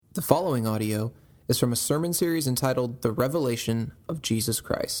The following audio is from a sermon series entitled The Revelation of Jesus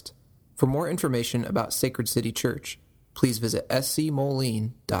Christ. For more information about Sacred City Church, please visit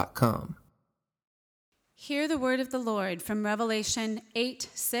scmoline.com. Hear the word of the Lord from Revelation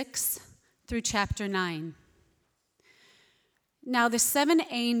 8:6 through chapter 9. Now the 7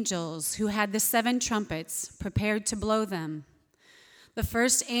 angels who had the 7 trumpets prepared to blow them. The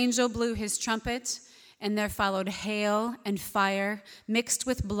first angel blew his trumpet, and there followed hail and fire mixed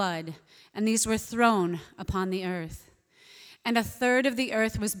with blood, and these were thrown upon the earth. And a third of the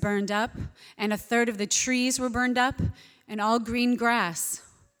earth was burned up, and a third of the trees were burned up, and all green grass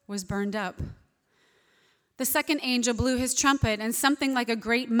was burned up. The second angel blew his trumpet, and something like a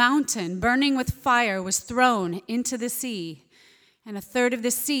great mountain burning with fire was thrown into the sea, and a third of the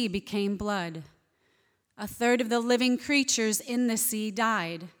sea became blood. A third of the living creatures in the sea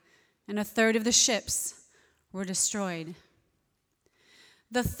died, and a third of the ships were destroyed.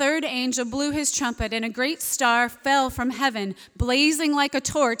 The third angel blew his trumpet, and a great star fell from heaven, blazing like a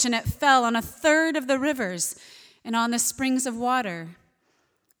torch, and it fell on a third of the rivers and on the springs of water.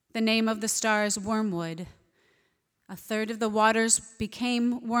 The name of the star is Wormwood. A third of the waters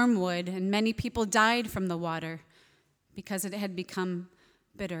became wormwood, and many people died from the water because it had become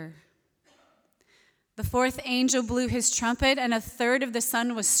bitter. The fourth angel blew his trumpet, and a third of the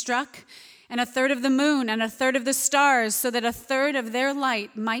sun was struck, and a third of the moon, and a third of the stars, so that a third of their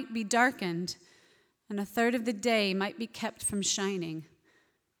light might be darkened, and a third of the day might be kept from shining,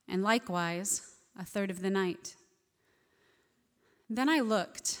 and likewise a third of the night. Then I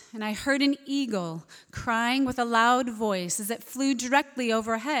looked, and I heard an eagle crying with a loud voice as it flew directly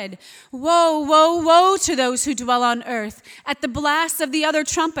overhead, "Woe, woe, woe to those who dwell on earth at the blast of the other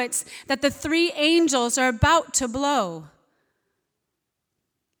trumpets that the 3 angels are about to blow."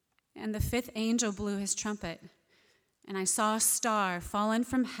 And the 5th angel blew his trumpet, and I saw a star fallen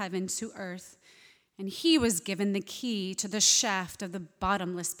from heaven to earth, and he was given the key to the shaft of the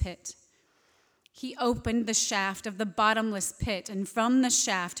bottomless pit. He opened the shaft of the bottomless pit, and from the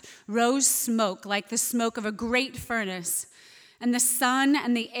shaft rose smoke like the smoke of a great furnace, and the sun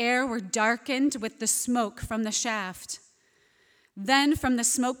and the air were darkened with the smoke from the shaft. Then from the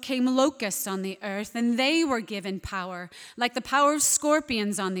smoke came locusts on the earth, and they were given power, like the power of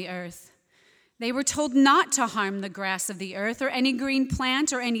scorpions on the earth. They were told not to harm the grass of the earth or any green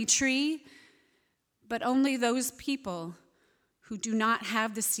plant or any tree, but only those people who do not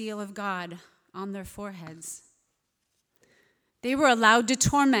have the seal of God on their foreheads. They were allowed to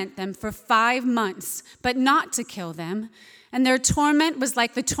torment them for 5 months, but not to kill them, and their torment was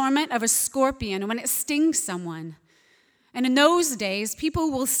like the torment of a scorpion when it stings someone. And in those days,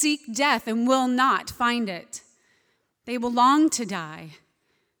 people will seek death and will not find it. They will long to die,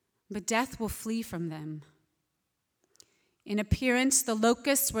 but death will flee from them. In appearance, the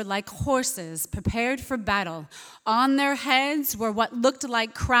locusts were like horses prepared for battle. On their heads were what looked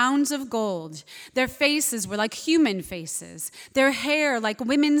like crowns of gold. Their faces were like human faces, their hair like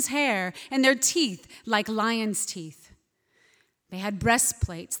women's hair, and their teeth like lions' teeth. They had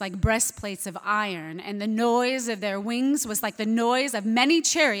breastplates like breastplates of iron, and the noise of their wings was like the noise of many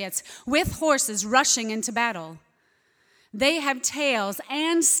chariots with horses rushing into battle. They have tails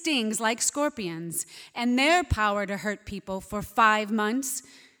and stings like scorpions, and their power to hurt people for 5 months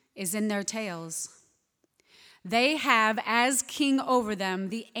is in their tails. They have as king over them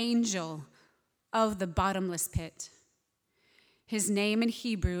the angel of the bottomless pit. His name in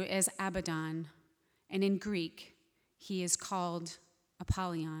Hebrew is Abaddon, and in Greek he is called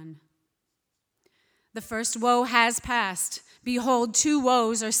Apollyon. The first woe has passed. Behold, 2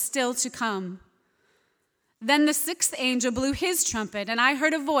 woes are still to come. Then the 6th angel blew his trumpet, and I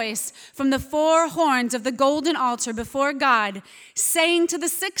heard a voice from the 4 horns of the golden altar before God, saying to the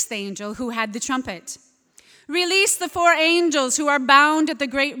 6th angel who had the trumpet, "Release the 4 angels who are bound at the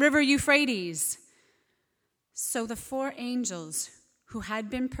great river Euphrates." So the 4 angels who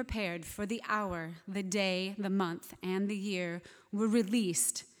had been prepared for the hour, the day, the month, and the year were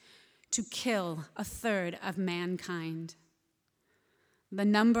released to kill a third of mankind. The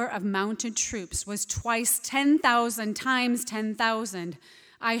number of mounted troops was twice 10,000 times 10,000.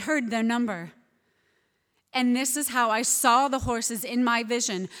 I heard their number. And this is how I saw the horses in my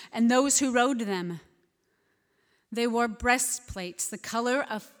vision and those who rode them. They wore breastplates the color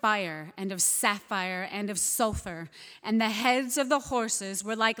of fire and of sapphire and of sulfur, and the heads of the horses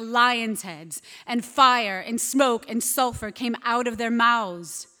were like lions' heads, and fire and smoke and sulfur came out of their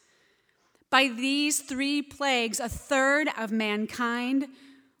mouths. By these 3 plagues, a third of mankind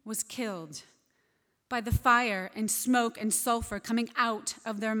was killed by the fire and smoke and sulfur coming out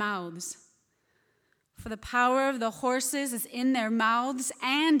of their mouths. For the power of the horses is in their mouths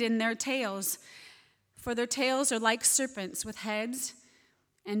and in their tails. For their tails are like serpents with heads,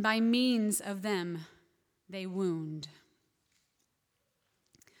 and by means of them they wound.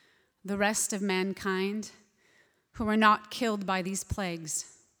 The rest of mankind, who were not killed by these plagues,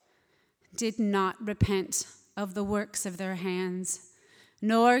 did not repent of the works of their hands,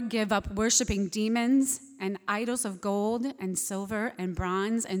 nor give up worshiping demons and idols of gold and silver and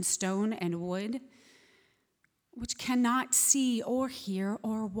bronze and stone and wood, which cannot see or hear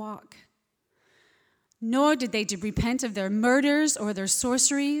or walk. Nor did they repent of their murders or their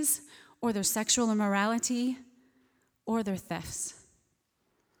sorceries or their sexual immorality or their thefts.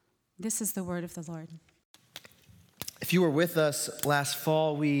 This is the word of the Lord. If you were with us last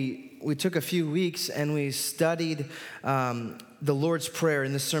fall, we took a few weeks and we studied the Lord's Prayer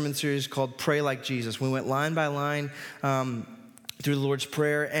in this sermon series called Pray Like Jesus. We went line by line through the Lord's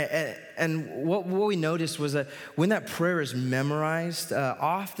Prayer. And what we noticed was that when that prayer is memorized,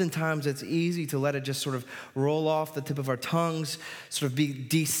 oftentimes it's easy to let it just sort of roll off the tip of our tongues, sort of be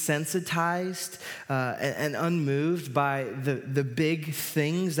desensitized and unmoved by the big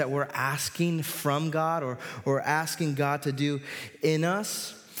things that we're asking from God or asking God to do in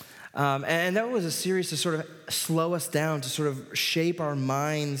us. And that was a series to sort of slow us down, to sort of shape our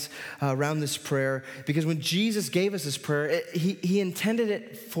minds around this prayer. Because when Jesus gave us this prayer, he intended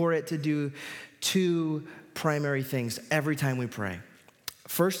it for it to do two primary things every time we pray.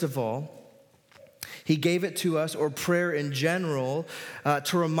 First of all, he gave it to us, or prayer in general,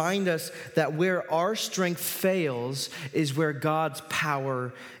 to remind us that where our strength fails is where God's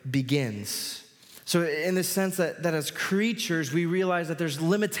power begins. So in the sense that as creatures, we realize that there's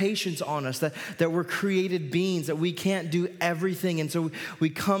limitations on us, that we're created beings, that we can't do everything. And so we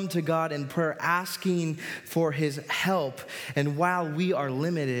come to God in prayer asking for his help. And while we are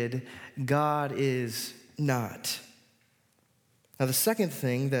limited, God is not. Now, the second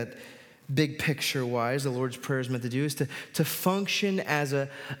thing that big picture-wise the Lord's Prayer is meant to do is to function as a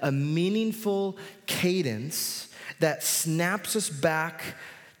meaningful cadence that snaps us back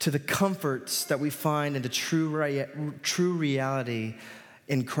to the comforts that we find in the true reality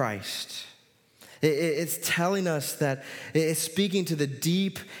in Christ. It's telling us that it's speaking to the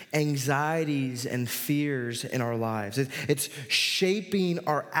deep anxieties and fears in our lives. It's shaping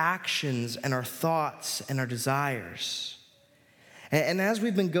our actions and our thoughts and our desires. And as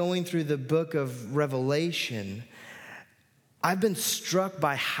we've been going through the book of Revelation, I've been struck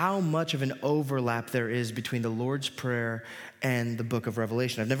by how much of an overlap there is between the Lord's Prayer and the book of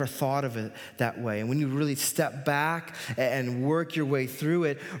Revelation. I've never thought of it that way. And when you really step back and work your way through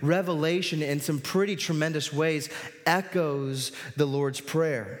it, Revelation in some pretty tremendous ways echoes the Lord's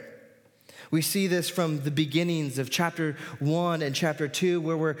Prayer. We see this from the beginnings of chapter 1 and chapter 2,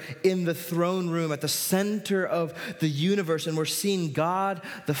 where we're in the throne room at the center of the universe, and we're seeing God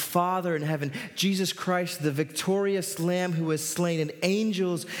the Father in heaven, Jesus Christ, the victorious Lamb who was slain, and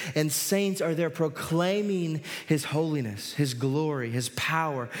angels and saints are there proclaiming his holiness, his glory, his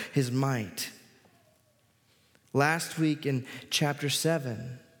power, his might. Last week in chapter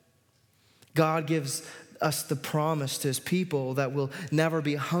 7, God gives us the promise to his people that we'll never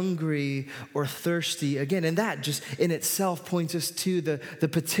be hungry or thirsty again. And that just in itself points us to the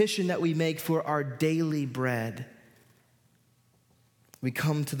petition that we make for our daily bread. We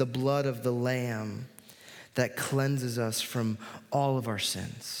come to the blood of the Lamb that cleanses us from all of our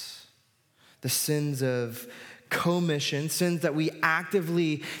sins. The sins of commission, sins that we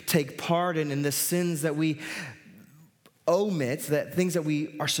actively take part in, and the sins that we omit, that things that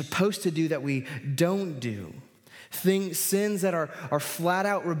we are supposed to do that we don't do. Sins that are flat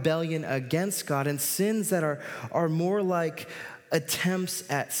out rebellion against God, and sins that are more like attempts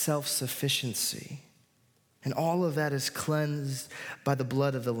at self-sufficiency. And all of that is cleansed by the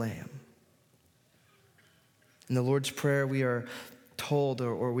blood of the Lamb. In the Lord's Prayer, we are told,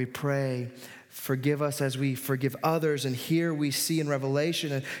 or we pray, forgive us as we forgive others. And here we see in Revelation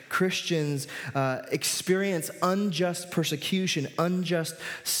that Christians experience unjust persecution, unjust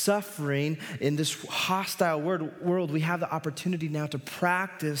suffering in this hostile world. We have the opportunity now to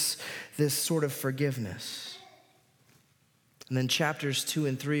practice this sort of forgiveness. And then chapters 2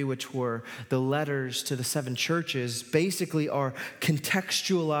 and 3, which were the letters to the 7 churches, basically are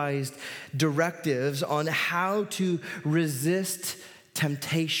contextualized directives on how to resist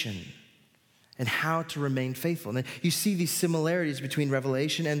temptation and how to remain faithful. And you see these similarities between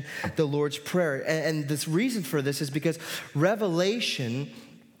Revelation and the Lord's Prayer. And this reason for this is because Revelation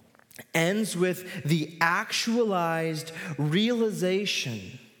ends with the actualized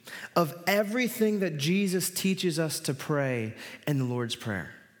realization of everything that Jesus teaches us to pray in the Lord's Prayer.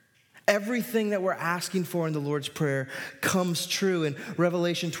 Everything that we're asking for in the Lord's Prayer comes true in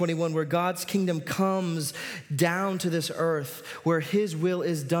Revelation 21, where God's kingdom comes down to this earth, where his will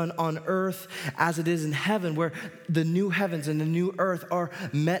is done on earth as it is in heaven, where the new heavens and the new earth are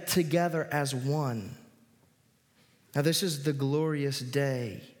met together as one. Now, this is the glorious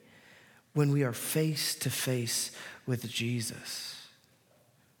day when we are face to face with Jesus,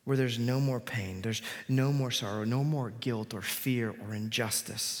 where there's no more pain, there's no more sorrow, no more guilt or fear or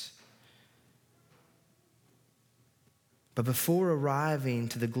injustice. But before arriving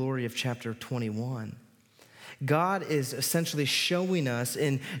to the glory of chapter 21, God is essentially showing us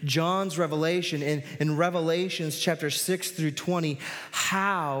in John's revelation, in Revelations chapter 6 through 20,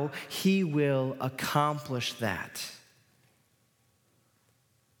 how he will accomplish that.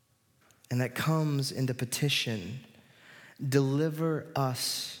 And that comes in the petition, deliver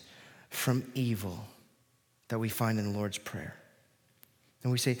us from evil, that we find in the Lord's Prayer.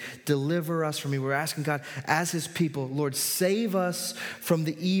 And we say, deliver us from evil. We're asking God, as his people, Lord, save us from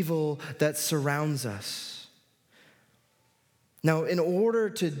the evil that surrounds us. Now, in order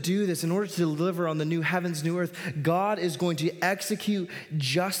to do this, in order to deliver on the new heavens, new earth, God is going to execute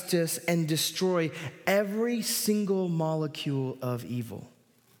justice and destroy every single molecule of evil.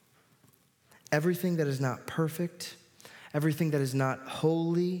 Everything that is not perfect, everything that is not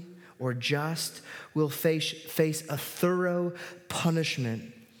holy or just will face a thorough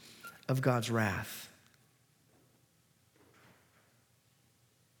punishment of God's wrath.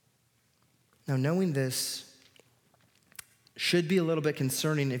 Now, knowing this should be a little bit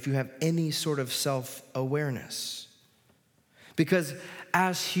concerning if you have any sort of self-awareness. Because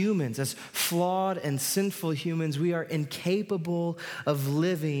as humans, as flawed and sinful humans, we are incapable of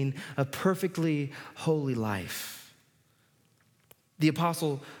living a perfectly holy life. The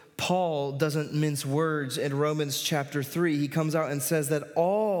Apostle Paul doesn't mince words in Romans chapter 3. He comes out and says that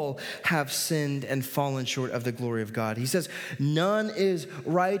all have sinned and fallen short of the glory of God. He says, none is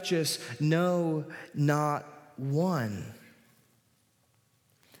righteous, no, not one.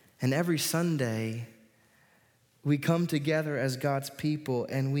 And every Sunday, we come together as God's people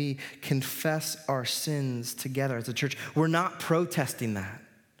and we confess our sins together as a church. We're not protesting that.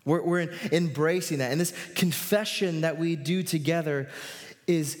 We're embracing that. And this confession that we do together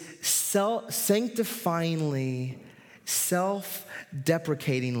is sanctifyingly,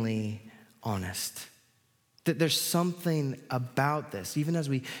 self-deprecatingly honest. That there's something about this, even as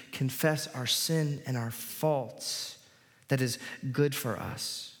we confess our sin and our faults, that is good for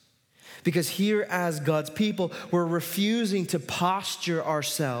us. Because here as God's people, we're refusing to posture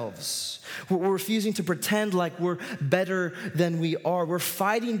ourselves. We're refusing to pretend like we're better than we are. We're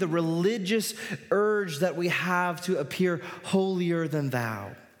fighting the religious urge that we have to appear holier than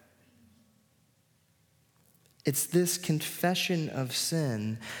thou. It's this confession of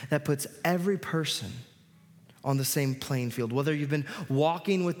sin that puts every person on the same playing field. Whether you've been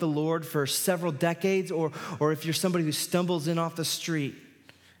walking with the Lord for several decades or if you're somebody who stumbles in off the street,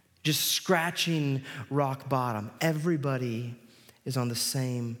 just scratching rock bottom. Everybody is on the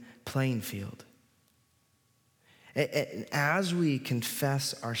same playing field. As we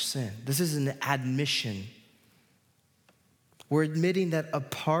confess our sin, this is an admission. We're admitting that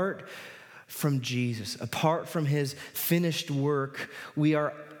apart from Jesus, apart from his finished work, we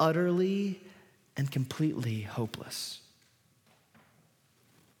are utterly and completely hopeless.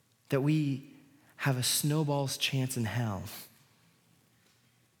 That we have a snowball's chance in hell.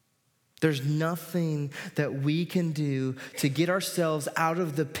 There's nothing that we can do to get ourselves out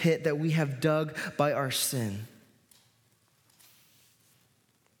of the pit that we have dug by our sin.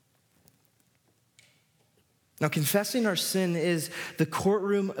 Now, confessing our sin is the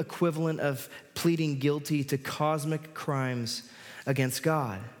courtroom equivalent of pleading guilty to cosmic crimes against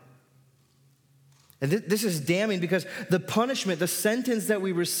God. And this is damning because the punishment, the sentence that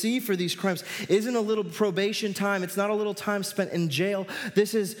we receive for these crimes isn't a little probation time. It's not a little time spent in jail.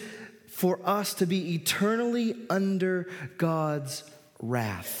 This is for us to be eternally under God's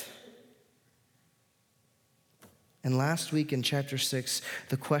wrath. And last week in chapter 6,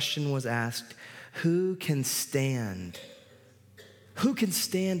 the question was asked, who can stand? Who can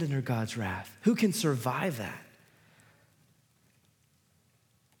stand under God's wrath? Who can survive that?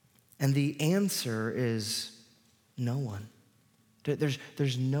 And the answer is no one.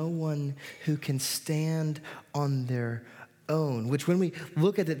 There's no one who can stand on their own, which when we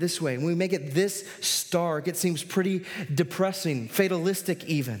look at it this way, when we make it this stark, it seems pretty depressing, fatalistic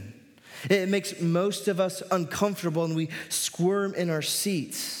even. It makes most of us uncomfortable and we squirm in our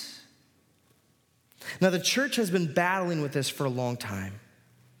seats. Now, the church has been battling with this for a long time.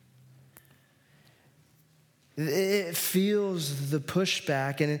 It feels the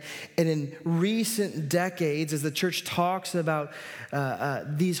pushback. And in recent decades, as the church talks about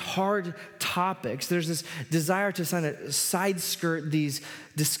these hard topics, there's this desire to kind of side skirt these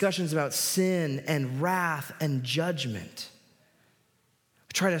discussions about sin and wrath and judgment.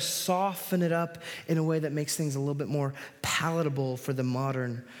 Try to soften it up in a way that makes things a little bit more palatable for the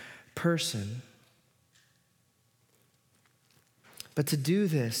modern person. But to do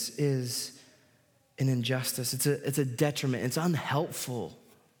this is an injustice. It's a detriment. It's unhelpful.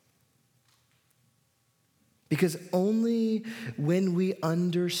 Because only when we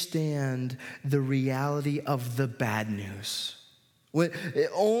understand the reality of the bad news,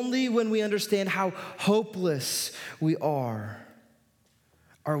 only when we understand how hopeless we are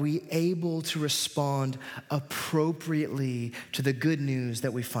we able to respond appropriately to the good news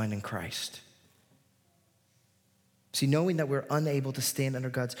that we find in Christ. See, knowing that we're unable to stand under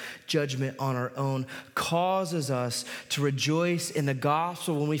God's judgment on our own causes us to rejoice in the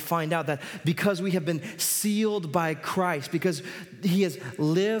gospel when we find out that because we have been sealed by Christ, because he has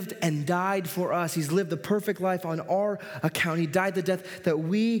lived and died for us, he's lived the perfect life on our account, he died the death that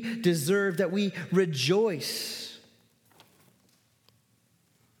we deserve, that we rejoice.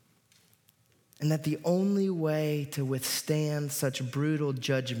 And that the only way to withstand such brutal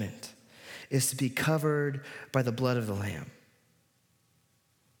judgment is to be covered by the blood of the Lamb.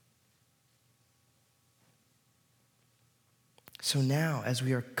 So now, as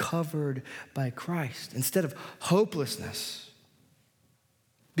we are covered by Christ, instead of hopelessness,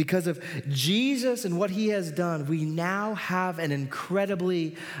 because of Jesus and what he has done, we now have an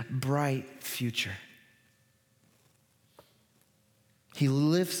incredibly bright future. He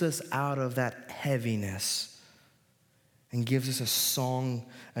lifts us out of that heaviness and gives us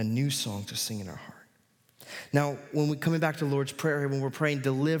a new song to sing in our heart. Now, when we're coming back to the Lord's Prayer, when we're praying,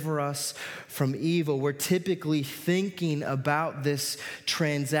 deliver us from evil, we're typically thinking about this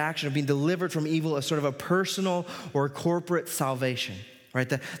transaction of being delivered from evil as sort of a personal or corporate salvation, right?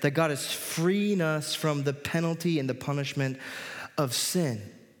 That God is freeing us from the penalty and the punishment of sin.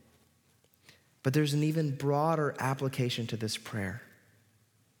 But there's an even broader application to this prayer.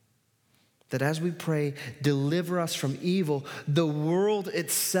 That as we pray, deliver us from evil, the world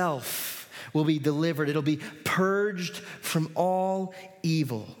itself will be delivered. It'll be purged from all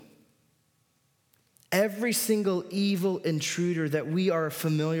evil. Every single evil intruder that we are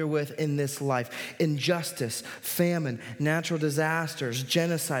familiar with in this life, injustice, famine, natural disasters,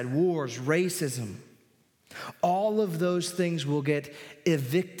 genocide, wars, racism, all of those things will get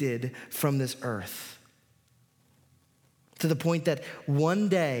evicted from this earth. To the point that one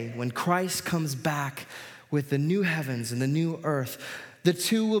day when Christ comes back with the new heavens and the new earth, the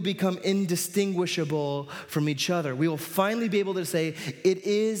two will become indistinguishable from each other. We will finally be able to say, it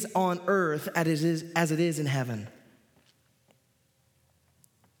is on earth as it is in heaven.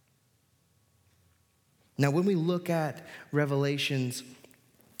 Now, when we look at Revelation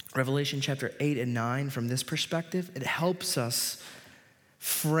chapter 8 and 9 from this perspective, it helps us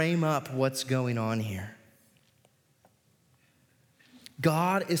frame up what's going on here.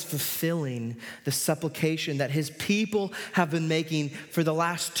 God is fulfilling the supplication that his people have been making for the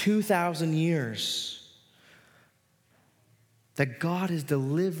last 2,000 years. That God is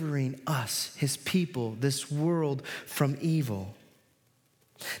delivering us, his people, this world from evil.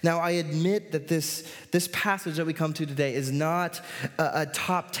 Now, I admit that this passage that we come to today is not a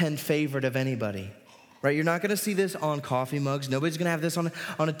top 10 favorite of anybody. Right? You're not going to see this on coffee mugs. Nobody's going to have this on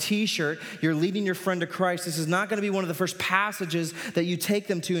a t-shirt. You're leading your friend to Christ. This is not going to be one of the first passages that you take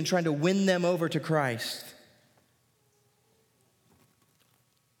them to and trying to win them over to Christ.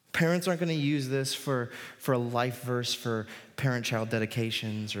 Parents aren't going to use this for a life verse for parent-child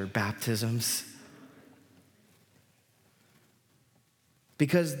dedications or baptisms.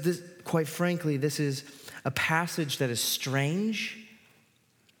 Because this, quite frankly, this is a passage that is strange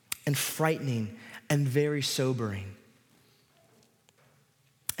and frightening and very sobering.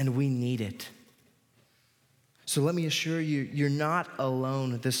 And we need it. So let me assure you, you're not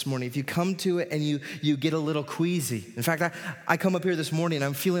alone this morning. If you come to it and you get a little queasy. In fact, I come up here this morning and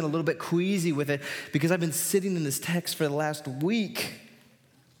I'm feeling a little bit queasy with it because I've been sitting in this text for the last week.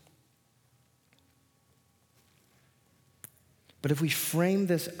 But if we frame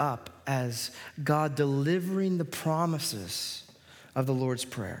this up as God delivering the promises of the Lord's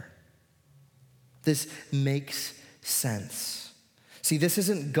Prayer, this makes sense. See, this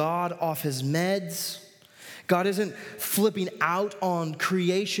isn't God off his meds. God isn't flipping out on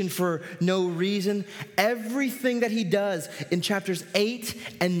creation for no reason. Everything that he does in chapters 8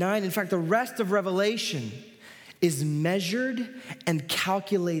 and 9, in fact, the rest of Revelation, is measured and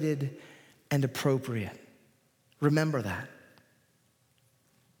calculated and appropriate. Remember that.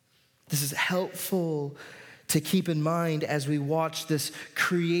 This is helpful to keep in mind as we watch this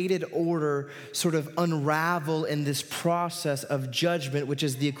created order sort of unravel in this process of judgment, which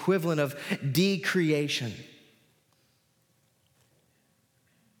is the equivalent of decreation.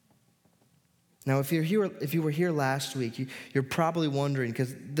 Now, if you were here last week, you're probably wondering,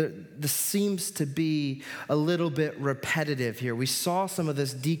 because this seems to be a little bit repetitive here. We saw some of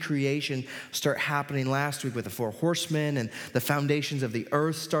this decreation start happening last week with the 4 horsemen, and the foundations of the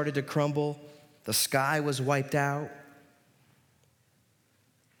earth started to crumble. The sky was wiped out.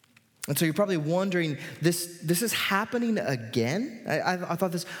 And so you're probably wondering, this is happening again? I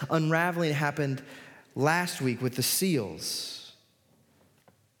thought this unraveling happened last week with the seals.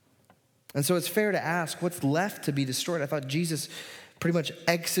 And so it's fair to ask, what's left to be destroyed? I thought Jesus pretty much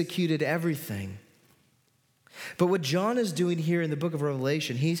executed everything. But what John is doing here in the book of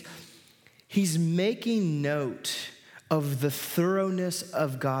Revelation, he's making note of the thoroughness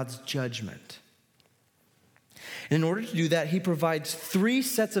of God's judgment. And in order to do that, he provides 3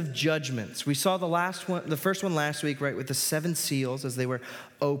 sets of judgments. We saw the first one last week, right, with the 7 seals as they were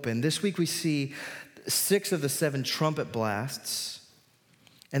opened. This week we see 6 of the 7 trumpet blasts.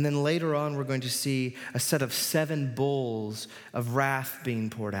 And then later on, we're going to see a set of 7 bowls of wrath being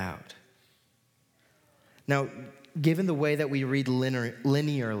poured out. Now, given the way that we read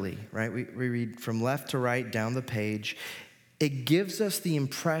linearly, right? We read from left to right down the page, it gives us the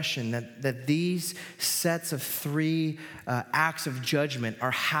impression that these sets of 3 acts of judgment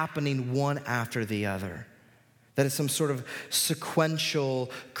are happening one after the other. That is some sort of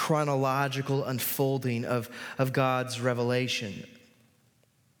sequential, chronological unfolding of God's revelation.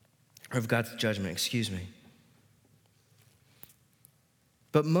 Of God's judgment, excuse me.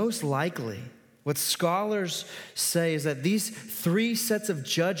 But most likely, what scholars say is that these 3 sets of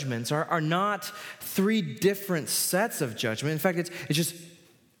judgments are not 3 different sets of judgment. In fact,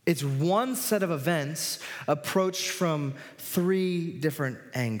 it's one set of events approached from 3 different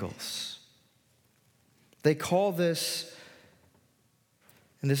angles. They call this,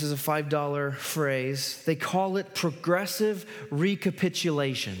 and this is a $5 phrase, they call it progressive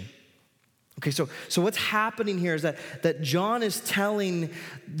recapitulation. Okay, so what's happening here is that John is telling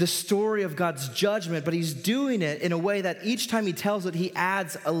the story of God's judgment, but he's doing it in a way that each time he tells it, he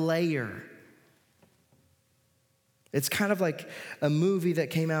adds a layer. It's kind of like a movie that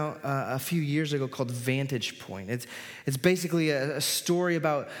came out a few years ago called Vantage Point. It's basically a story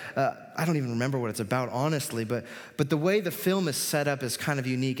about, I don't even remember what it's about, honestly, but the way the film is set up is kind of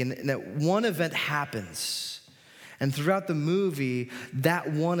unique, and that one event happens. And throughout the movie,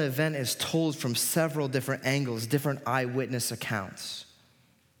 that one event is told from several different angles, different eyewitness accounts.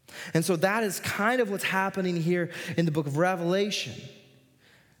 And so that is kind of what's happening here in the book of Revelation.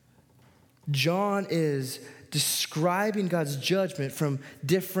 John is describing God's judgment from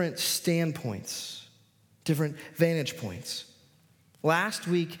different standpoints, different vantage points. Last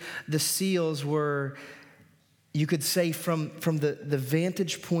week, the seals were, you could say, from the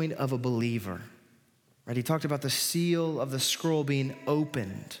vantage point of a believer. Right, he talked about the seal of the scroll being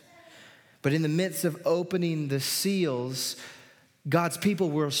opened. But in the midst of opening the seals, God's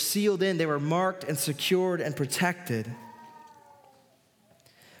people were sealed in. They were marked and secured and protected.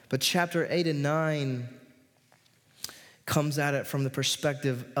 But chapter 8 and 9 comes at it from the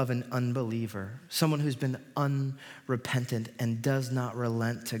perspective of an unbeliever, someone who's been unrepentant and does not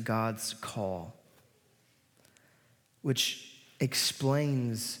relent to God's call, which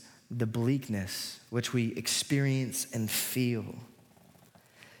explains the bleakness which we experience and feel.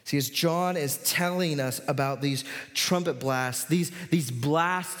 See, as John is telling us about these trumpet blasts, these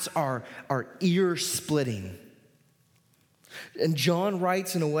blasts are ear-splitting. And John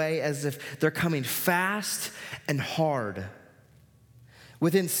writes in a way as if they're coming fast and hard.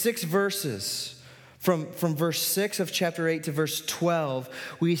 Within 6 verses, from verse 6 of chapter 8 to verse 12,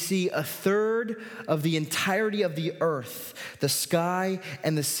 we see a third of the entirety of the earth, the sky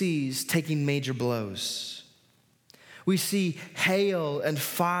and the seas, taking major blows. We see hail and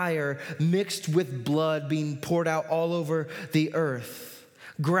fire mixed with blood being poured out all over the earth.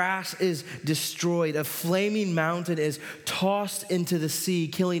 Grass is destroyed. A flaming mountain is tossed into the sea,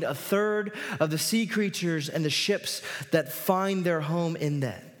 killing a third of the sea creatures and the ships that find their home in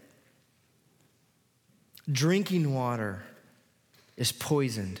that. Drinking water is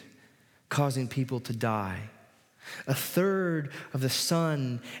poisoned, causing people to die. A third of the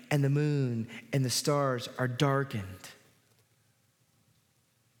sun and the moon and the stars are darkened.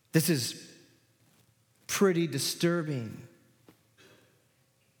 This is pretty disturbing.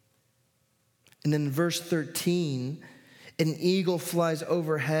 And then in verse 13, an eagle flies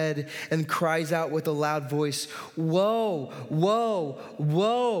overhead and cries out with a loud voice, "Woe, woe,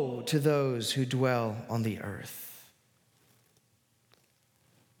 woe to those who dwell on the earth."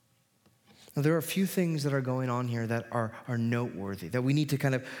 Now, there are a few things that are going on here that are noteworthy, that we need to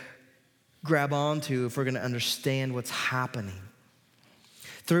kind of grab onto if we're going to understand what's happening.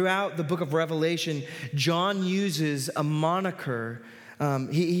 Throughout the book of Revelation, John uses a moniker.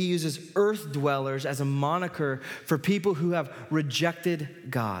 He uses earth dwellers as a moniker for people who have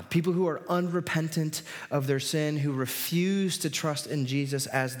rejected God, people who are unrepentant of their sin, who refuse to trust in Jesus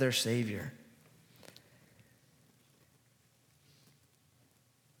as their Savior.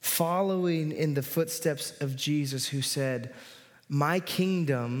 Following in the footsteps of Jesus, who said, "My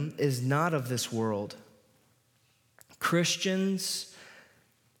kingdom is not of this world." Christians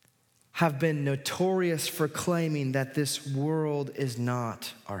have been notorious for claiming that this world is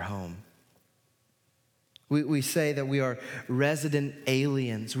not our home. We say that we are resident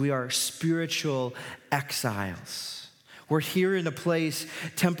aliens. We are spiritual exiles. We're here in a place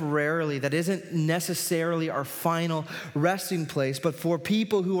temporarily that isn't necessarily our final resting place, but for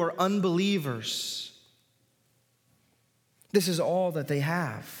people who are unbelievers, this is all that they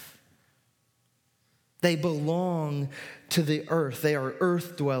have. They belong to the earth. They are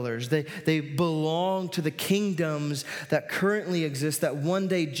earth dwellers. They belong to the kingdoms that currently exist that one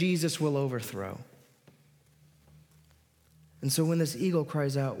day Jesus will overthrow. And so when this eagle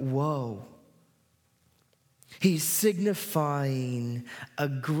cries out, "Woe," he's signifying a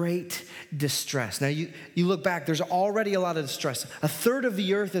great distress. Now you look back, there's already a lot of distress. A third of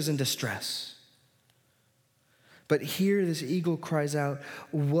the earth is in distress. But here this eagle cries out,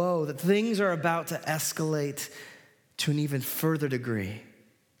 "Woe," that things are about to escalate to an even further degree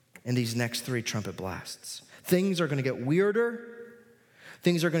in these next 3 trumpet blasts. Things are going to get weirder.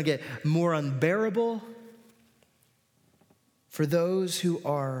 Things are going to get more unbearable for those who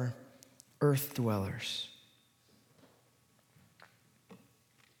are earth dwellers.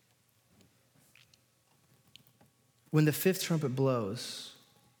 When the 5th trumpet blows,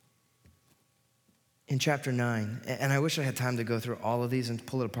 in chapter 9, and I wish I had time to go through all of these and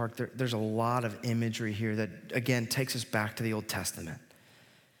pull it apart. There's a lot of imagery here that, again, takes us back to the Old Testament.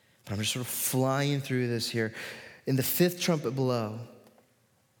 But I'm just sort of flying through this here. In the 5th trumpet blow,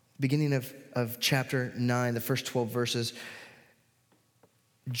 beginning of chapter 9, the first 12 verses,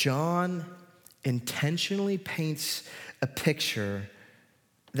 John intentionally paints a picture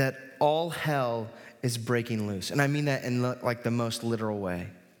that all hell is breaking loose. And I mean that in like the most literal way.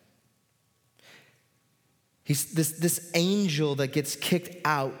 He's this angel that gets kicked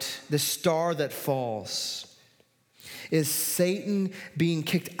out, the star that falls, is Satan being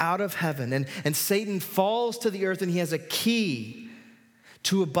kicked out of heaven. And Satan falls to the earth, and he has a key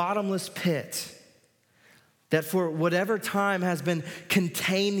to a bottomless pit that for whatever time has been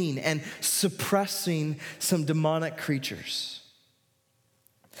containing and suppressing some demonic creatures.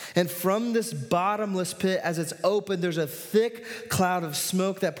 And from this bottomless pit, as it's open, there's a thick cloud of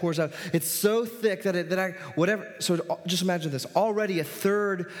smoke that pours out. It's so thick so just imagine this. Already a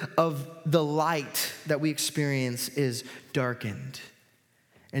third of the light that we experience is darkened.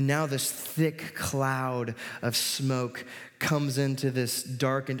 And now this thick cloud of smoke comes into this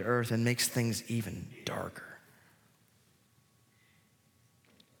darkened earth and makes things even darker.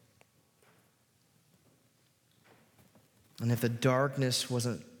 And if the darkness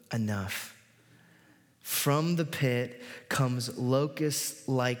wasn't enough, from the pit comes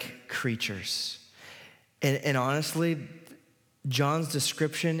locust-like creatures. And honestly, John's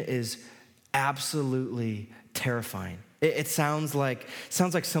description is absolutely terrifying. It sounds like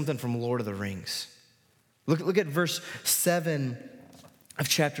something from Lord of the Rings. Look at verse 7 of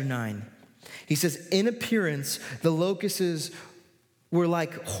chapter 9. He says, "In appearance, the locusts were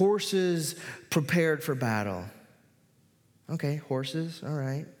like horses prepared for battle." Okay, horses, all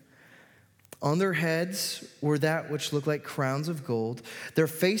right. "On their heads were that which looked like crowns of gold. Their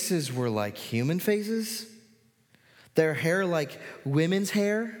faces were like human faces. Their hair like women's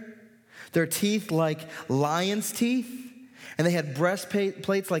hair. Their teeth like lions' teeth. And they had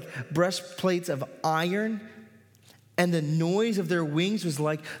breastplates like breastplates of iron. And the noise of their wings was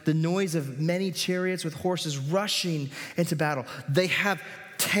like the noise of many chariots with horses rushing into battle. They have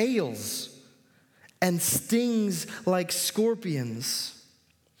tails and stings like scorpions.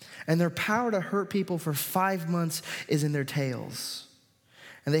 And their power to hurt people for 5 months is in their tails.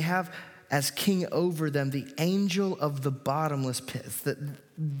 And they have as king over them the angel of the bottomless pits,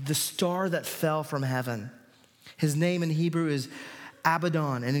 the star that fell from heaven. His name in Hebrew is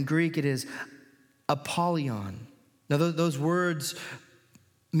Abaddon, and in Greek it is Apollyon. Now those words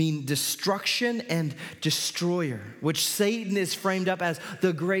mean destruction and destroyer, which Satan is framed up as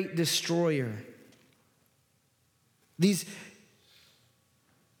the great destroyer. These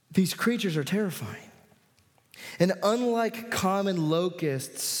creatures are terrifying. And unlike common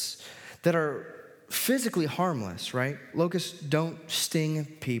locusts that are physically harmless, right? Locusts don't sting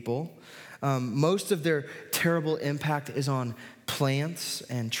people. Most of their terrible impact is on plants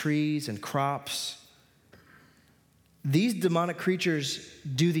and trees and crops. These demonic creatures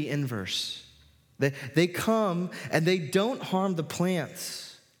do the inverse. They come and they don't harm the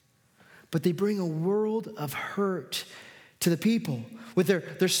plants, but they bring a world of hurt to the people. With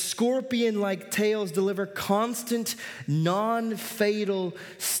their scorpion-like tails deliver constant, non-fatal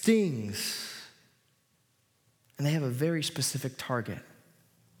stings. And they have a very specific target.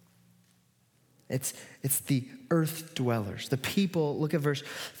 It's the earth dwellers, the people. Look at verse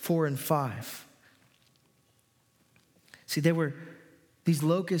 4 and 5. See, these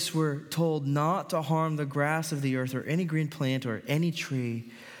locusts were told not to harm the grass of the earth or any green plant or any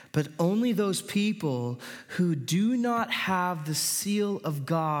tree, but only those people who do not have the seal of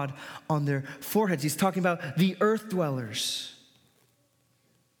God on their foreheads. He's talking about the earth dwellers.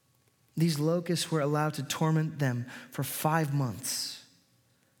 These locusts were allowed to torment them for 5 months,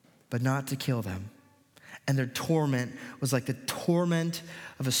 but not to kill them. And their torment was like the torment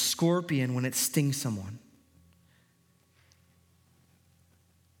of a scorpion when it stings someone.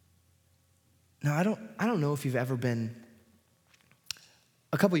 Now, I don't know if you've ever been.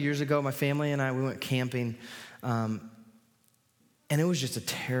 A couple years ago, my family and I, we went camping, and it was just a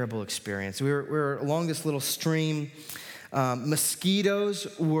terrible experience. We were along this little stream. Mosquitoes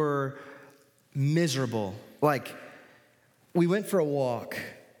were miserable. Like, we went for a walk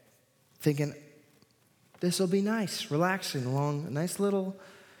thinking, this will be nice, relaxing along a nice little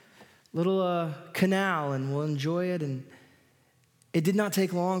canal, and we'll enjoy it. And it did not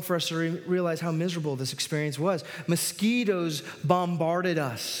take long for us to realize how miserable this experience was. Mosquitoes bombarded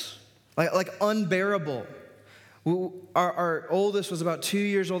us, like unbearable. Our oldest was about 2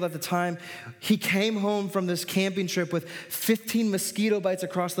 years old at the time. He came home from this camping trip with 15 mosquito bites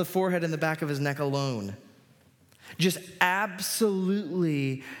across the forehead and the back of his neck alone. Just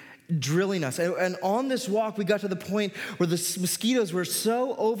absolutely drilling us. And on this walk, we got to the point where the mosquitoes were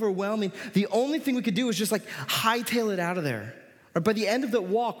so overwhelming, the only thing we could do was just like hightail it out of there. Or by the end of the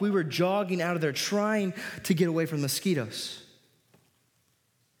walk, we were jogging out of there trying to get away from mosquitoes.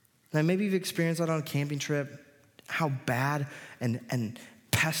 Now, maybe you've experienced that on a camping trip, how bad and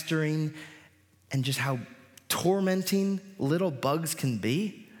pestering and just how tormenting little bugs can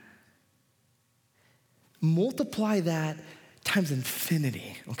be. Multiply that times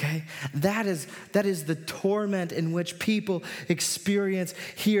infinity, okay? That is the torment in which people experience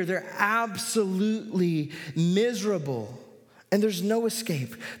here. They're absolutely miserable. And there's no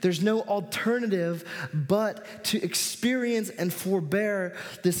escape. There's no alternative but to experience and forbear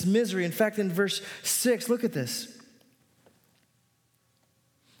this misery. In fact, in verse 6, look at this.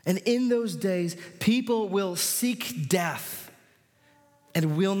 And in those days, people will seek death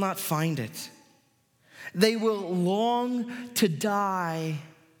and will not find it. They will long to die,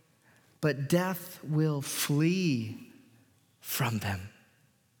 but death will flee from them.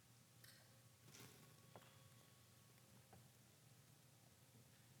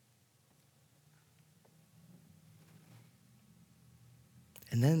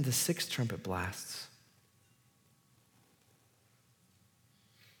 And then the sixth trumpet blasts.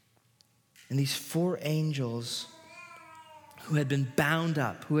 And these 4 angels who had been bound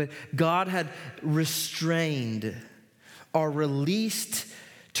up, God had restrained, are released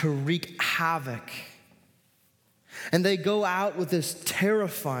to wreak havoc. And they go out with this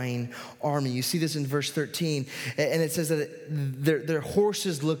terrifying army. You see this in verse 13. And it says that their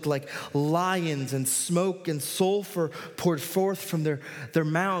horses looked like lions, and smoke and sulfur poured forth from their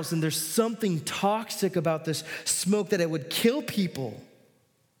mouths. And there's something toxic about this smoke that it would kill people.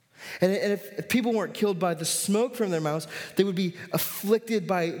 And if people weren't killed by the smoke from their mouths, they would be afflicted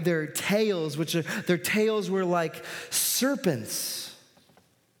by their tails, their tails were like serpents.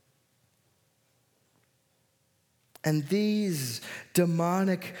 And these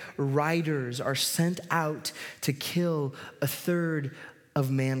demonic riders are sent out to kill 1/3 of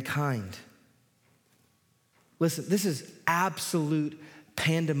mankind. Listen, this is absolute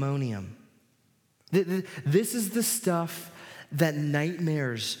pandemonium. This is the stuff that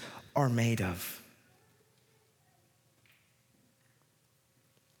nightmares are made of.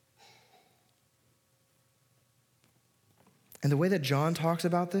 And the way that John talks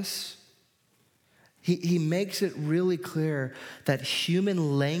about this, he makes it really clear that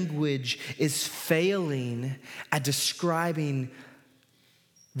human language is failing at describing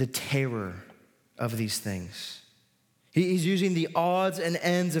the terror of these things. He's using the odds and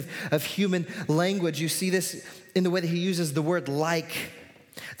ends of human language. You see this in the way that he uses the word like.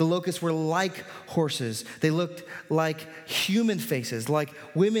 The locusts were like horses. They looked like human faces, like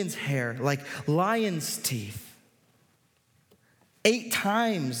women's hair, like lion's teeth. 8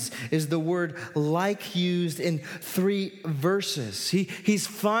 times is the word like used in 3 verses. He's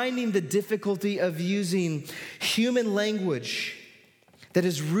finding the difficulty of using human language that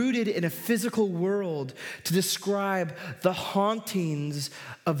is rooted in a physical world to describe the hauntings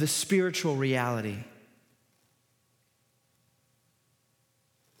of the spiritual reality.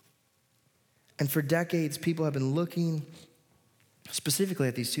 And for decades, people have been looking specifically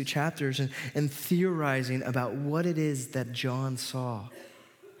at these 2 chapters and theorizing about what it is that John saw.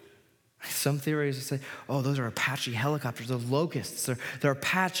 Some theories say, oh, those are Apache helicopters, those locusts. They're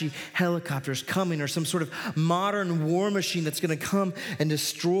Apache helicopters coming, or some sort of modern war machine that's going to come and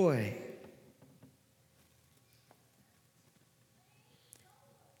destroy.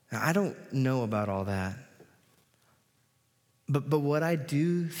 Now, I don't know about all that. But what I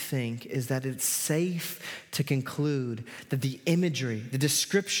do think is that it's safe to conclude that the imagery, the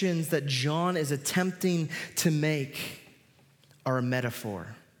descriptions that John is attempting to make are a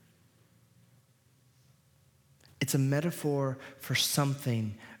metaphor. It's a metaphor for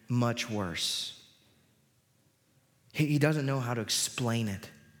something much worse. He doesn't know how to explain it.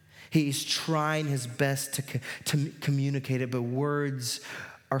 He's trying his best to communicate it, but words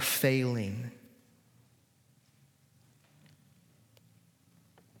are failing.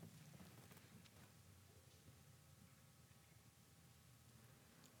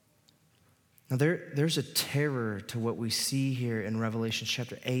 Now, there's a terror to what we see here in Revelation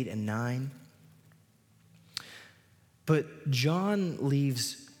chapter 8 and 9. But John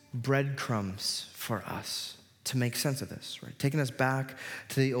leaves breadcrumbs for us to make sense of this, right? Taking us back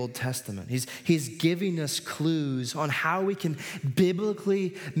to the Old Testament. He's giving us clues on how we can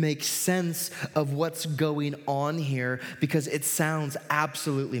biblically make sense of what's going on here, because it sounds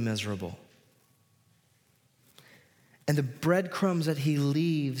absolutely miserable. And the breadcrumbs that he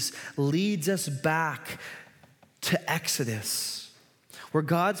leads us back to Exodus, where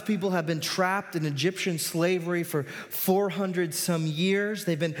God's people have been trapped in Egyptian slavery for 400 some years.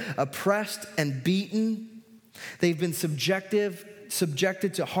 They've been oppressed and beaten. They've been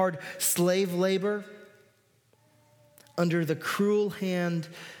subjected to hard slave labor under the cruel hand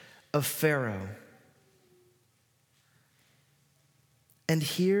of Pharaoh. And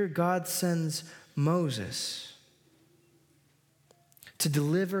here God sends Moses to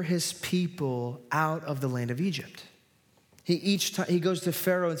deliver his people out of the land of Egypt. Each time he goes to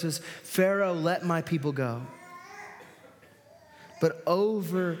Pharaoh and says, Pharaoh, let my people go. But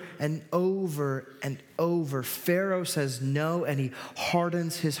over and over and over, Pharaoh says no, and he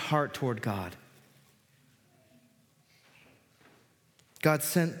hardens his heart toward God. God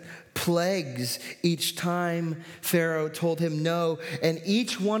sent plagues each time Pharaoh told him no, and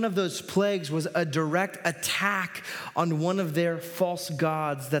each one of those plagues was a direct attack on one of their false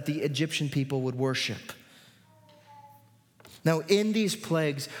gods that the Egyptian people would worship. Now, in these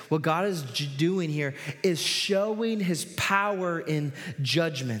plagues, what God is doing here is showing his power in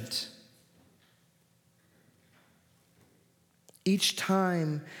judgment. Each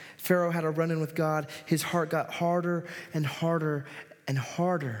time Pharaoh had a run-in with God, his heart got harder and harder and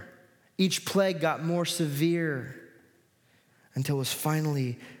harder. Each plague got more severe until it was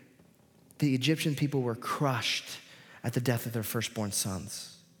finally the Egyptian people were crushed at the death of their firstborn sons.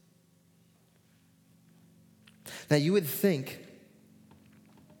 Now, you would think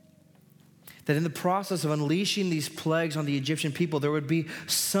that in the process of unleashing these plagues on the Egyptian people, there would be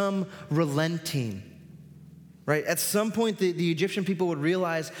some relenting, right? At some point, the Egyptian people would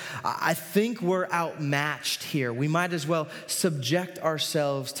realize, I think we're outmatched here. We might as well subject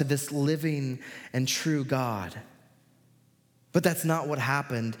ourselves to this living and true God. But that's not what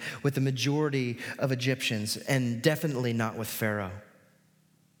happened with the majority of Egyptians, and definitely not with Pharaoh.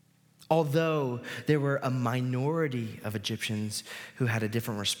 Although there were a minority of Egyptians who had a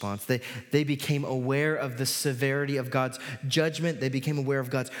different response. They became aware of the severity of God's judgment. They became aware of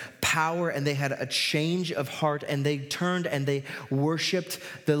God's power, and they had a change of heart, and they turned and they worshiped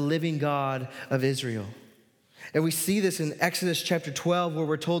the living God of Israel. And we see this in Exodus chapter 12, where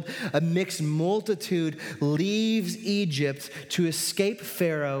we're told a mixed multitude leaves Egypt to escape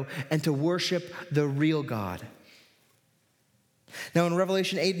Pharaoh and to worship the real God. Now, in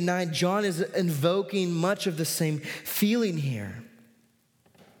Revelation 8 and 9, John is invoking much of the same feeling here.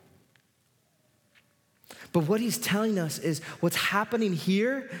 But what he's telling us is what's happening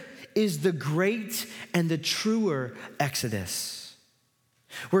here is the great and the truer Exodus.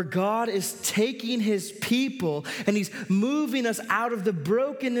 where God is taking his people and he's moving us out of the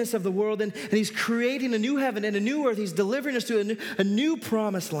brokenness of the world, and he's creating a new heaven and a new earth. He's delivering us to a new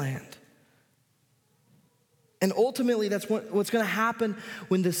promised land. And ultimately, that's what's going to happen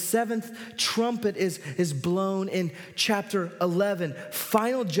when the seventh trumpet is blown in chapter 11.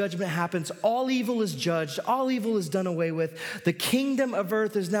 Final judgment happens. All evil is judged. All evil is done away with. The kingdom of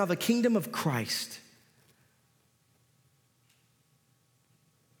earth is now the kingdom of Christ.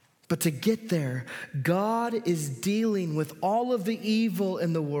 But to get there, God is dealing with all of the evil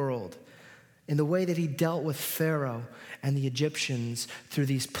in the world in the way that he dealt with Pharaoh and the Egyptians through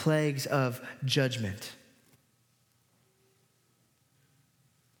these plagues of judgment.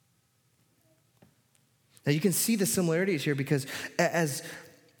 Now you can see the similarities here, because as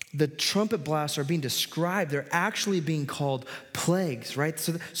the trumpet blasts are being described, they're actually being called plagues, right?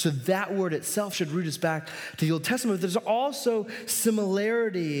 So that word itself should root us back to the Old Testament. But there's also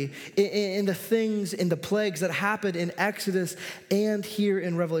similarity in the things, in the plagues that happened in Exodus and here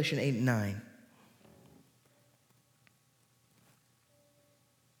in Revelation 8 and 9.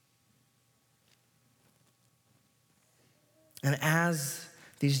 And as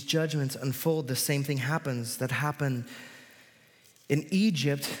these judgments unfold, the same thing happens that happened in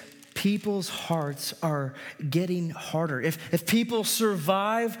Egypt. People's hearts are getting harder. If people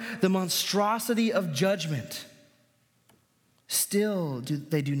survive the monstrosity of judgment, still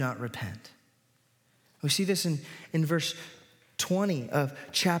they do not repent. We see this in verse 20 of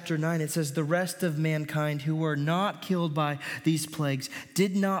chapter 9. It says, the rest of mankind who were not killed by these plagues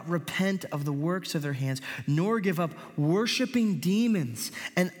did not repent of the works of their hands, nor give up worshiping demons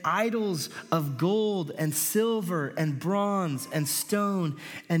and idols of gold and silver and bronze and stone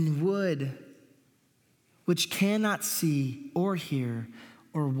and wood, which cannot see or hear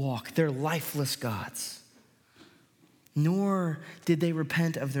or walk. They're lifeless gods. Nor did they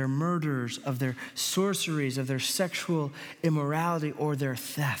repent of their murders, of their sorceries, of their sexual immorality, or their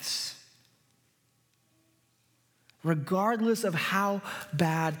thefts. Regardless of how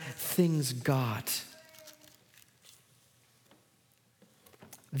bad things got,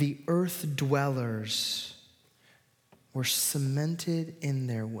 the earth dwellers were cemented in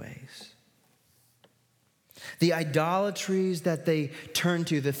their ways. The idolatries that they turned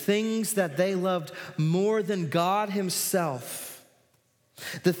to, the things that they loved more than God himself,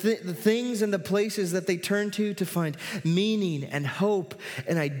 the things and the places that they turned to find meaning and hope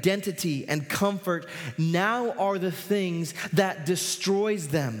and identity and comfort, now are the things that destroys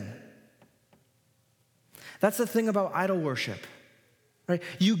them. That's the thing about idol worship. Right?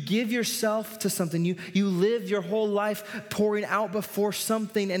 You give yourself to something. You live your whole life pouring out before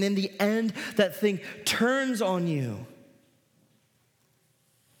something, and in the end, that thing turns on you.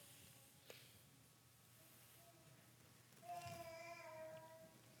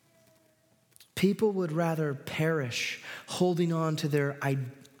 People would rather perish holding on to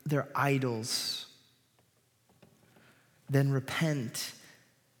their idols than repent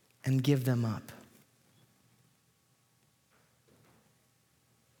and give them up.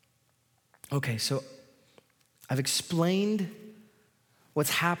 Okay, so I've explained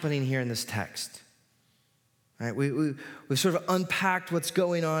what's happening here in this text. Right? We've sort of unpacked what's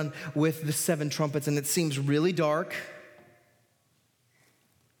going on with the seven trumpets, and it seems really dark.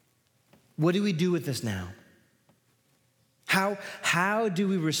 What do we do with this now? How do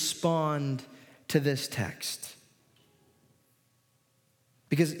we respond to this text?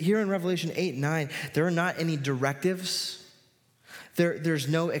 Because here in Revelation 8 and 9, there are not any directives. There's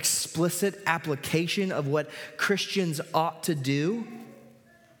no explicit application of what Christians ought to do.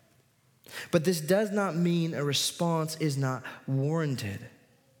 But this does not mean a response is not warranted.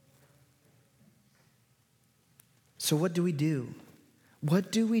 So what do we do?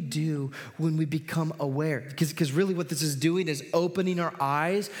 What do we do when we become aware? Because really what this is doing is opening our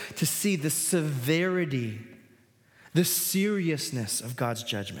eyes to see the severity, the seriousness of God's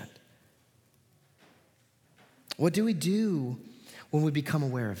judgment. What do we do when we become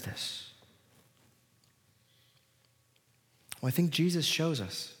aware of this? Well, I think Jesus shows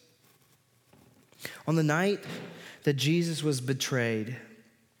us. On the night that Jesus was betrayed,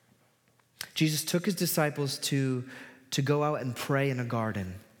 Jesus took his disciples to go out and pray in a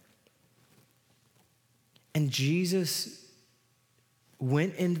garden. And Jesus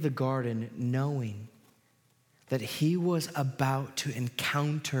went into the garden knowing that he was about to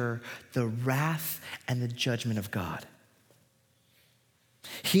encounter the wrath and the judgment of God.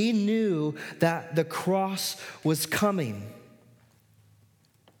 He knew that the cross was coming.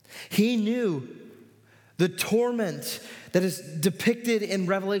 He knew the torment that is depicted in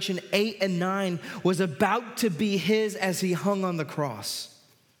Revelation 8 and 9 was about to be his as he hung on the cross.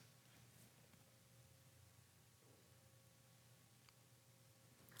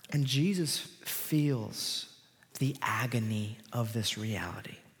 And Jesus feels the agony of this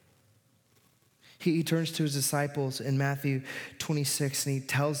reality. He turns to his disciples in Matthew 26 and he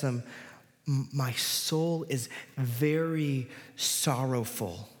tells them, my soul is very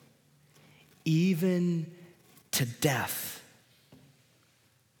sorrowful, even to death.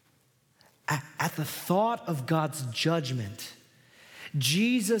 At the thought of God's judgment,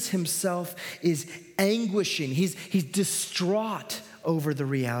 Jesus himself is anguishing. He's distraught over the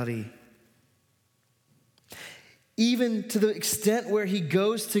reality. Even to the extent where he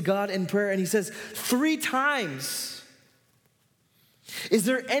goes to God in prayer and he says 3 times, is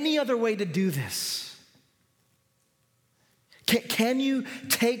there any other way to do this? Can you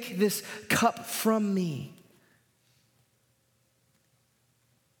take this cup from me?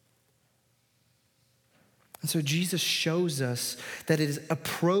 And so Jesus shows us that it is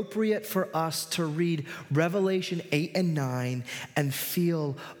appropriate for us to read Revelation 8 and 9 and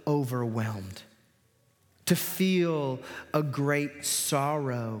feel overwhelmed, to feel a great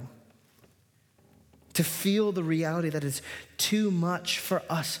sorrow, to feel the reality that it's too much for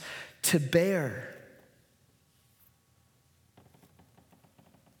us to bear.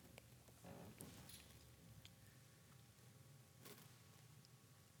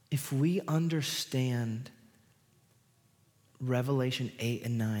 If we understand Revelation 8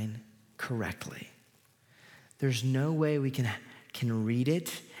 and 9 correctly, there's no way we can read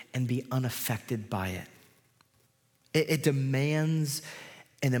it and be unaffected by it. It demands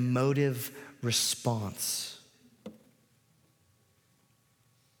an emotive response.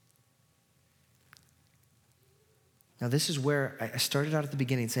 Now, this is where I started out at the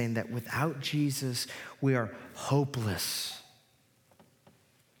beginning saying that without Jesus, we are hopeless.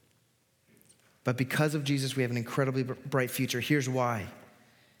 But because of Jesus, we have an incredibly bright future. Here's why.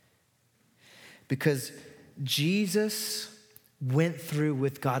 Because Jesus went through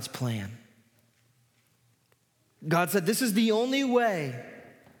with God's plan. God said, this is the only way.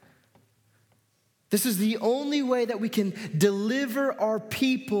 This is the only way that we can deliver our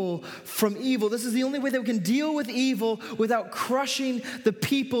people from evil. This is the only way that we can deal with evil without crushing the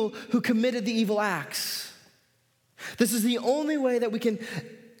people who committed the evil acts. This is the only way that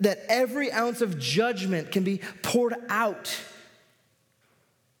that every ounce of judgment can be poured out.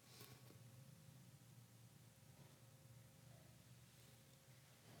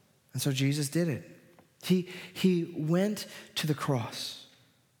 And so Jesus did it. He went to the cross.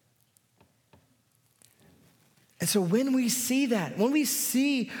 And so when we see that, when we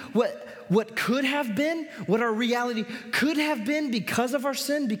see what could have been, what our reality could have been because of our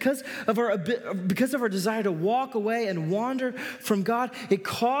sin, because of our desire to walk away and wander from God, it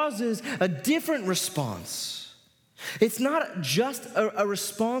causes a different response. It's not just a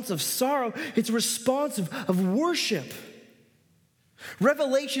response of sorrow, it's a response of worship.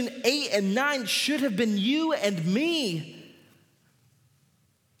 Revelation 8 and 9 should have been you and me.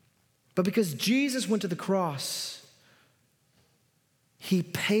 But because Jesus went to the cross, he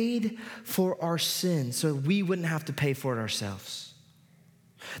paid for our sin so we wouldn't have to pay for it ourselves.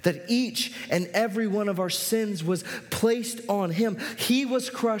 That each and every one of our sins was placed on him. He was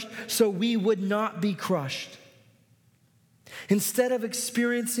crushed so we would not be crushed. Instead of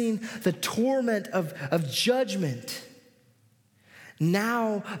experiencing the torment of judgment,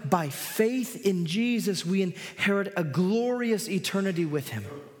 now by faith in Jesus, we inherit a glorious eternity with him.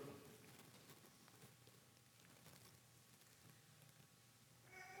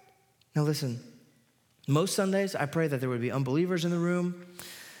 Now listen, most Sundays I pray that there would be unbelievers in the room,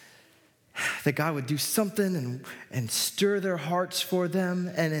 that God would do something and stir their hearts for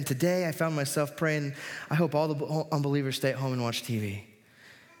them. And today I found myself praying, I hope all the unbelievers stay at home and watch TV,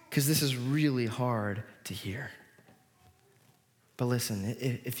 because this is really hard to hear. But listen,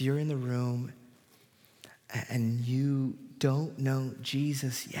 if you're in the room and you don't know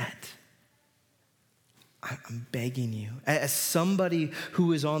Jesus yet, I'm begging you, as somebody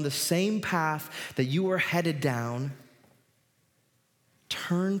who is on the same path that you are headed down,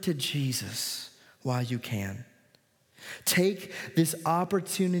 turn to Jesus while you can. Take this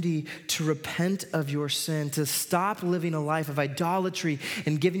opportunity to repent of your sin, to stop living a life of idolatry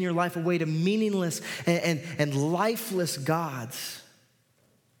and giving your life away to meaningless and lifeless gods,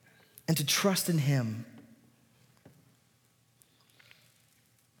 and to trust in him.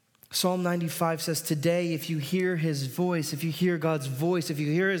 Psalm 95 says, today, if you hear his voice, if you hear God's voice, if you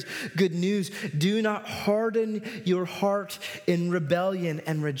hear his good news, do not harden your heart in rebellion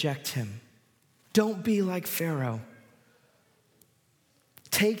and reject him. Don't be like Pharaoh.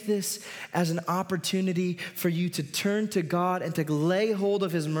 Take this as an opportunity for you to turn to God and to lay hold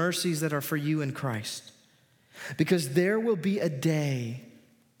of his mercies that are for you in Christ. Because there will be a day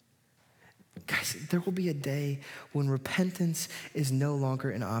Guys, there will be a day when repentance is no longer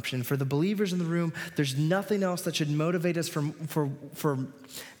an option. For the believers in the room, there's nothing else that should motivate us for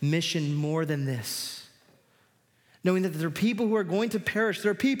mission more than this. Knowing that there are people who are going to perish.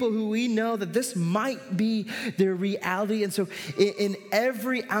 There are people who we know that this might be their reality. And so in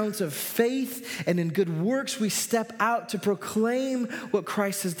every ounce of faith and in good works, we step out to proclaim what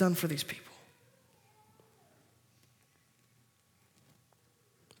Christ has done for these people.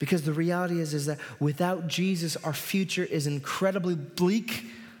 Because the reality is that without Jesus, our future is incredibly bleak.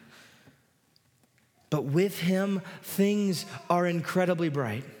 But with him, things are incredibly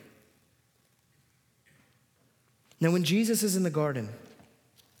bright. Now, when Jesus is in the garden,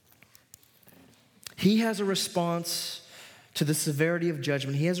 he has a response to the severity of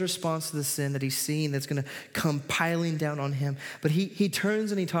judgment. He has a response to the sin that he's seeing that's going to come piling down on him. But he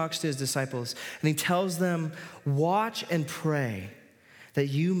turns and he talks to his disciples and he tells them, watch and pray that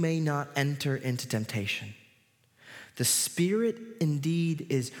you may not enter into temptation. The spirit indeed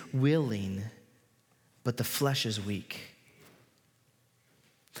is willing, but the flesh is weak.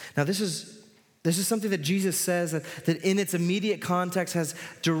 Now this is something that Jesus says that in its immediate context has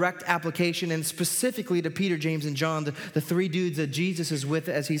direct application, and specifically to Peter, James, and John, the three dudes that Jesus is with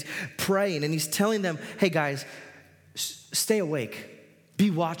as he's praying. And he's telling them, hey guys, stay awake,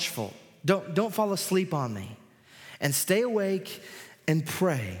 be watchful, don't fall asleep on me, and stay awake and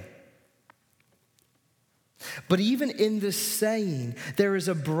pray. But even in this saying, there is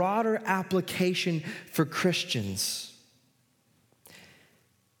a broader application for Christians.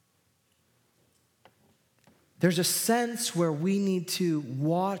 There's a sense where we need to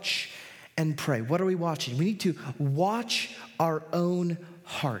watch and pray. What are we watching? We need to watch our own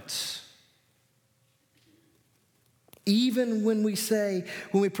hearts. Even when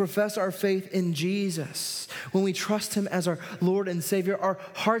we profess our faith in Jesus, when we trust him as our Lord and Savior, our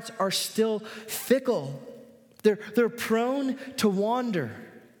hearts are still fickle. They're prone to wander.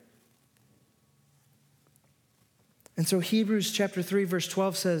 And so Hebrews chapter 3, verse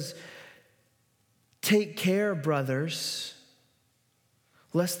 12 says, take care, brothers,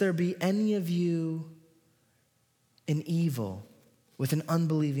 lest there be any of you in evil with an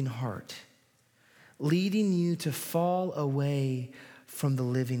unbelieving heart, leading you to fall away from the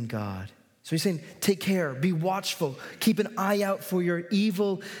living God. So he's saying, take care, be watchful, keep an eye out for your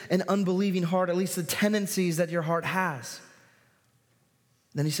evil and unbelieving heart, at least the tendencies that your heart has.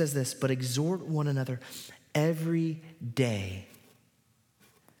 Then he says this, but exhort one another every day,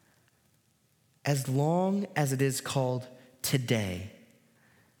 as long as it is called today,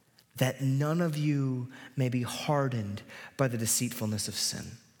 that none of you may be hardened by the deceitfulness of sin.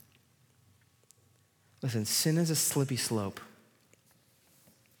 Listen, sin is a slippery slope.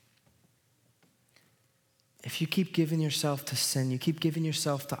 If you keep giving yourself to sin, you keep giving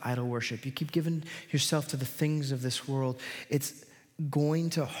yourself to idol worship, you keep giving yourself to the things of this world, it's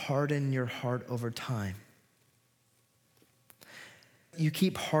going to harden your heart over time. You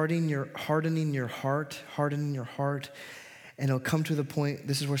keep hardening your heart, and it'll come to the point,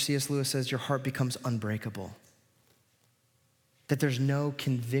 this is where C.S. Lewis says, your heart becomes unbreakable. That there's no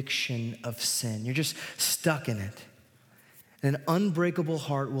conviction of sin. You're just stuck in it. And an unbreakable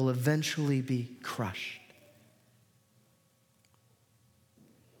heart will eventually be crushed.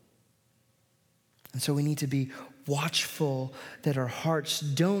 And so we need to be watchful that our hearts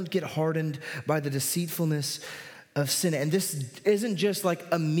don't get hardened by the deceitfulness of sin. And this isn't just like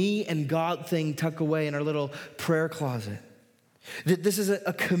a me and God thing tucked away in our little prayer closet. This is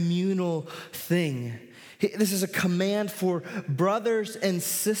a communal thing. This is a command for brothers and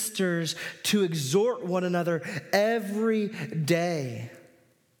sisters to exhort one another every day,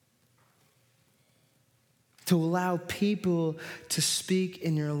 to allow people to speak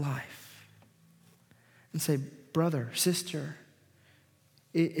in your life and say, brother, sister,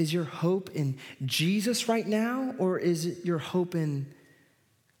 is your hope in Jesus right now, or is it your hope in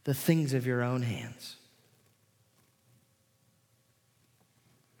the things of your own hands?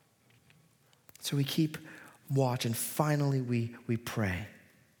 So we keep watch, and finally we pray.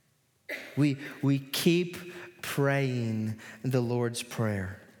 We keep praying the Lord's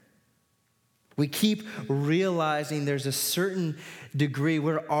Prayer. We keep realizing there's a certain degree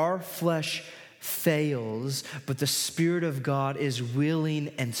where our flesh fails, but the Spirit of God is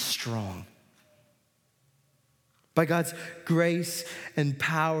willing and strong. By God's grace and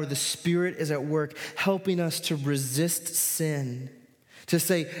power, the Spirit is at work helping us to resist sin, to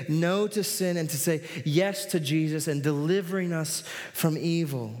say no to sin and to say yes to Jesus, and delivering us from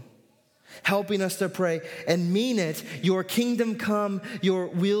evil. Helping us to pray and mean it, your kingdom come, your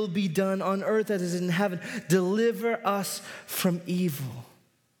will be done on earth as it is in heaven. Deliver us from evil.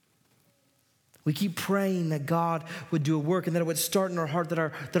 We keep praying that God would do a work and that it would start in our heart, that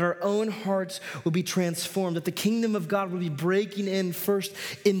our own hearts would be transformed, that the kingdom of God would be breaking in first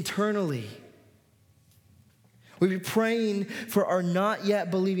internally. We'd be praying for our not yet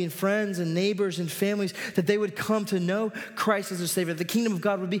believing friends and neighbors and families, that they would come to know Christ as their Savior, that the kingdom of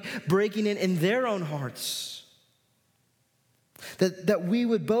God would be breaking in their own hearts. That we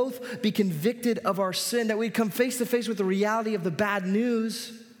would both be convicted of our sin, that we'd come face to face with the reality of the bad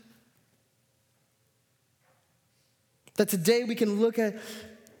news. That today we can look at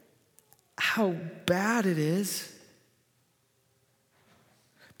how bad it is.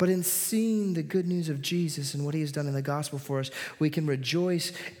 But in seeing the good news of Jesus and what he has done in the gospel for us, we can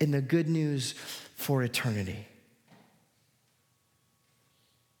rejoice in the good news for eternity.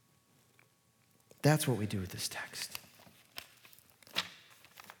 That's what we do with this text.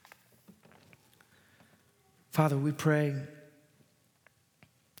 Father, we pray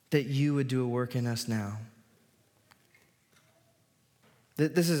that you would do a work in us now.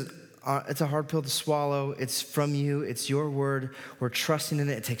 It's a hard pill to swallow. It's from you. It's your word. We're trusting in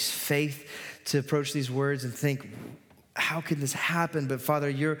it. It takes faith to approach these words and think, how can this happen? But Father,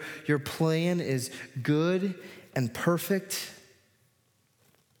 your plan is good and perfect.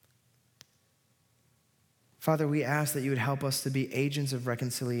 Father, we ask that you would help us to be agents of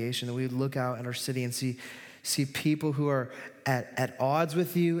reconciliation, that we would look out at our city and see people who are at odds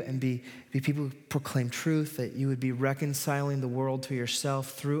with you and be people who proclaim truth, that you would be reconciling the world to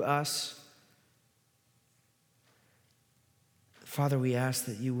yourself through us. Father, we ask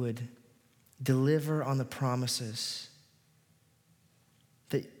that you would deliver on the promises,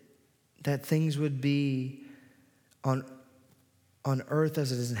 that things would be on earth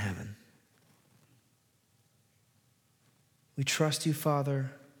as it is in heaven. We trust you,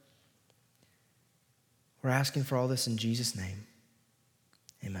 Father. We're asking for all this in Jesus' name.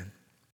 Amen.